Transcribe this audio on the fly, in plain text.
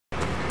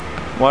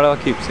Why do I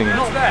keep singing?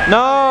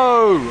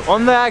 No!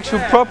 On the actual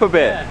proper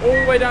bit. All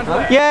the way down to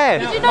there? Yeah!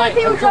 Did you know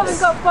people jumping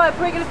got quite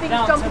regular things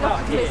jumping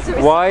off the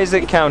cliff? Why is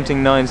it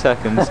counting 9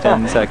 seconds,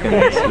 10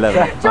 seconds,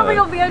 11? Jumping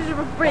off the edge of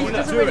a bridge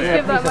doesn't really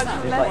give that much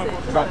of a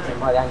message. Grabbing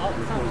by the ankle.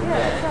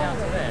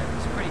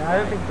 No, I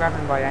don't think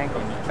grabbing by the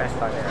ankle is the best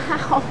idea.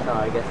 How? No,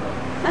 I guess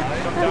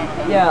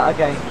not. Yeah,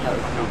 okay.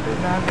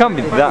 Can't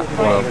be that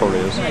well, it probably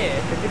is.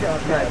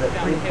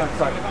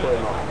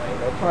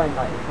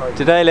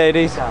 Today,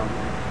 ladies.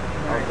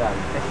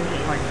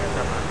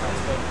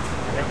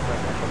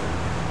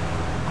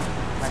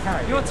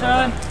 Your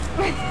turn.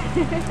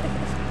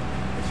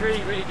 It's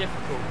really, really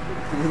difficult.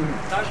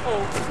 Don't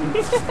fall.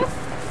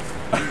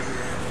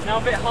 Now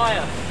a bit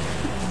higher.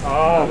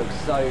 Oh, that looks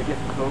so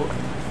difficult.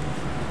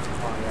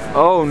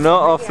 Oh,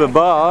 not off the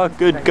bar.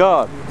 Good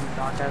God.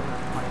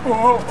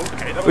 Oh,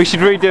 okay. We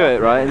should redo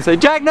it, right? And say,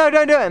 Jack, no,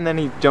 don't do it. And then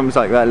he jumps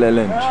like that little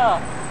inch.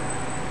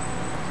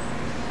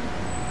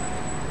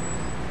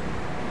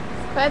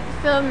 But the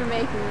film you're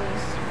making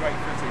is Great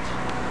footage.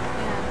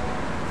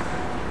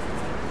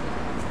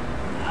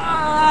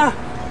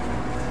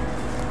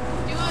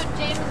 do a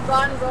James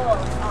Bond roll.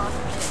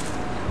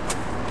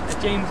 A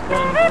James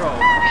Bond roll.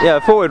 Yeah,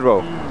 forward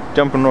roll.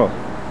 Jump and roll.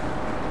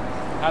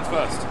 Hands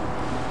first.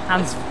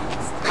 Hands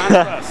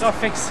first. I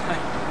think so.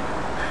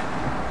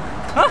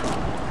 Huh?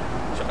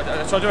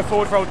 Shall I do a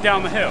forward roll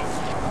down the hill?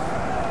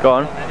 Go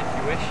on. And if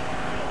you wish.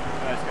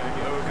 It's going to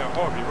go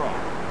horribly wrong.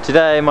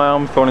 Today, my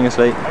arm's falling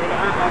asleep.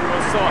 I'm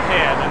going to start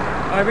here then.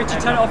 Alright, Richard,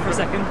 turn it off for a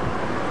second.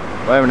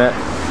 Wait a minute.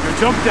 You'll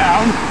jump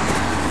down,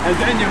 and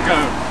then you'll go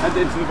and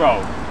into the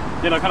roll.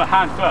 You know, kind of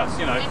hand first,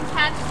 you know. And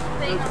catch the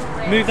thing on the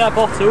ring. Move that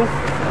bottle.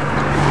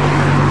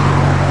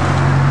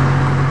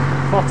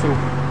 Bottle.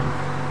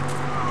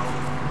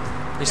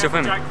 You still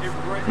filming?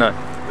 No.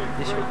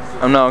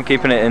 I'm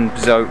keeping it in,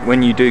 so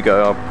when you do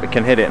go, I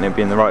can hit it and it'll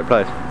be in the right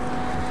place.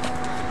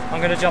 I'm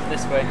going to jump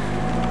this way.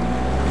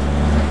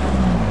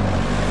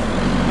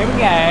 Here we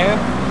go.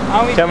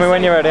 Tell me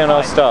when you're ready and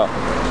I'll start.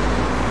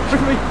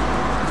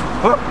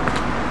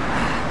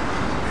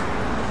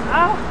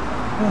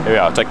 Here we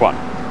are, take one.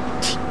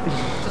 Just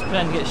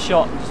pretend to get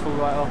shot and just fall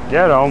right off.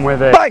 Get on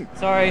with it. Bang!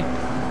 Sorry.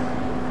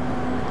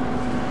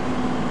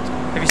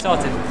 Have you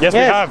started? Yes, we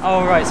have.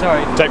 Oh, right,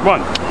 sorry. Take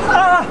one.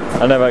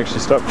 I never actually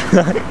stopped. I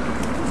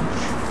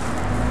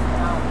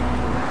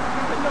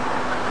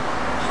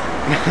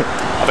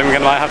think we're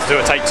going to have to do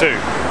a take two.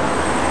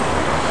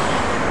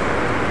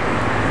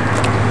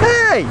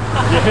 Hey!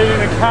 You're hitting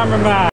the cameraman.